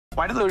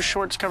Why do those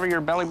shorts cover your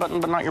belly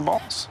button but not your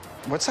balls?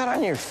 What's that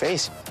on your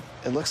face?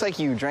 It looks like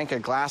you drank a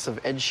glass of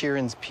Ed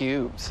Sheeran's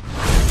pubes.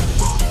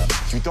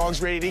 You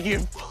dogs ready to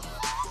give?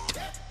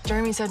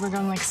 Jeremy said we're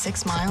going like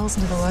 6 miles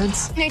into the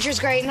woods. Nature's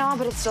great and all,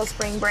 but it's still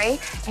spring break,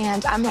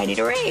 and I'm ready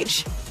to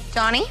rage.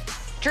 Johnny,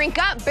 drink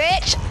up,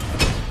 bitch.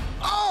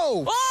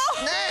 Oh!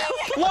 Damn.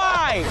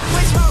 Why?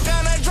 We smoke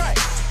on a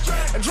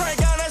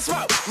drink on a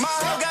smoke. My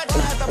hoe got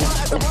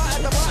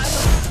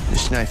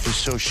This knife is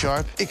so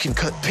sharp, it can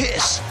cut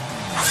piss.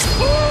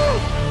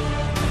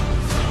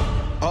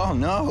 Oh,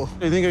 no.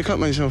 I think I cut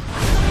myself.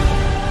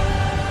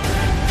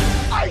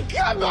 I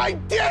got my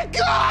dick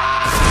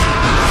off!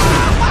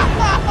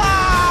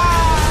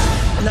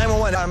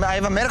 911, I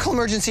have a medical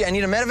emergency. I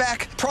need a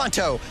medevac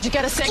pronto. Did you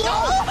get a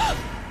signal?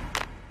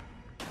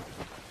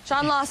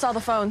 Sean lost all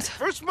the phones.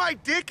 First my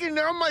dick and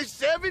now my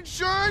 7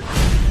 shirt?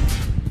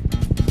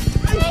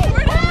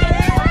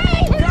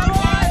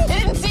 They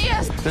didn't see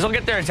us. This will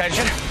get their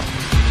attention.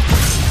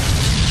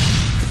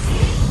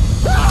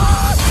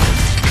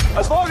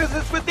 As long as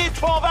it's within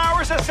 12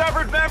 hours, a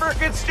severed member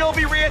can still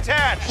be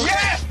reattached.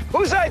 Yes!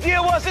 Whose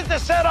idea was it to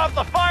set off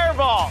the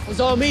fireball? It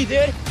was all me,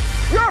 dude.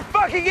 You're a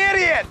fucking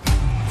idiot!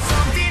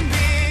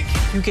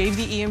 You gave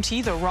the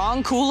EMT the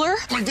wrong cooler?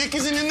 My dick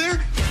isn't in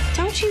there?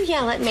 Don't you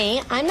yell at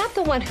me. I'm not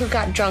the one who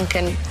got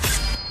drunken.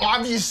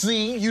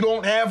 Obviously, you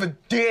don't have a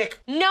dick.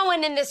 No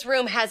one in this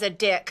room has a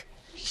dick.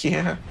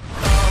 Yeah.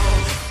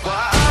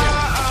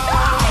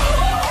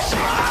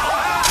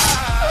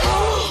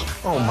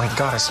 Oh my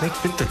god, a snake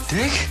bit the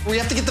dick? We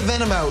have to get the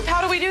venom out.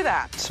 How do we do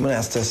that? Someone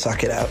has to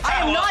suck it out.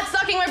 I am not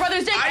sucking my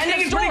brother's dick. I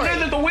think it's pretty good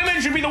that the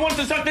women should be the ones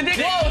to suck the dick.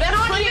 Whoa, that's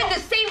Not pretty... even the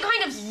same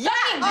kind of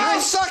sucking. I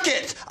will suck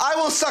it. I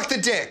will suck the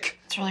dick.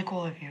 It's really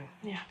cool of you.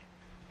 Yeah.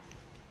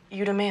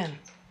 You demand.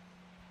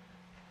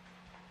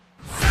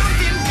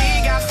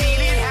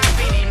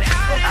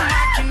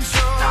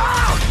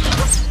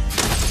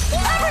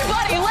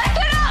 Everybody,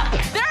 listen up!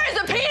 There is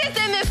a penis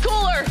in this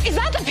cooler. Is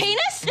that the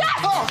penis? Yes!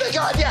 Oh, thank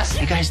God, yes.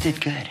 You guys did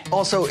good.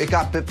 Also, it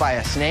got bit by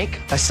a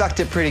snake. I sucked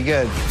it pretty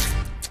good.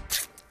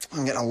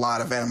 I'm getting a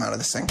lot of venom out of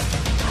this thing.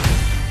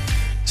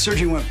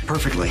 Surgery went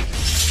perfectly.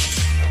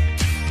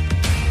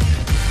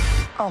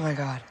 Oh my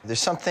God. There's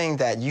something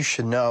that you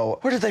should know.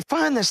 Where did they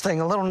find this thing?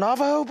 A little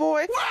Navajo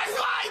boy? Where's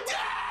my dick?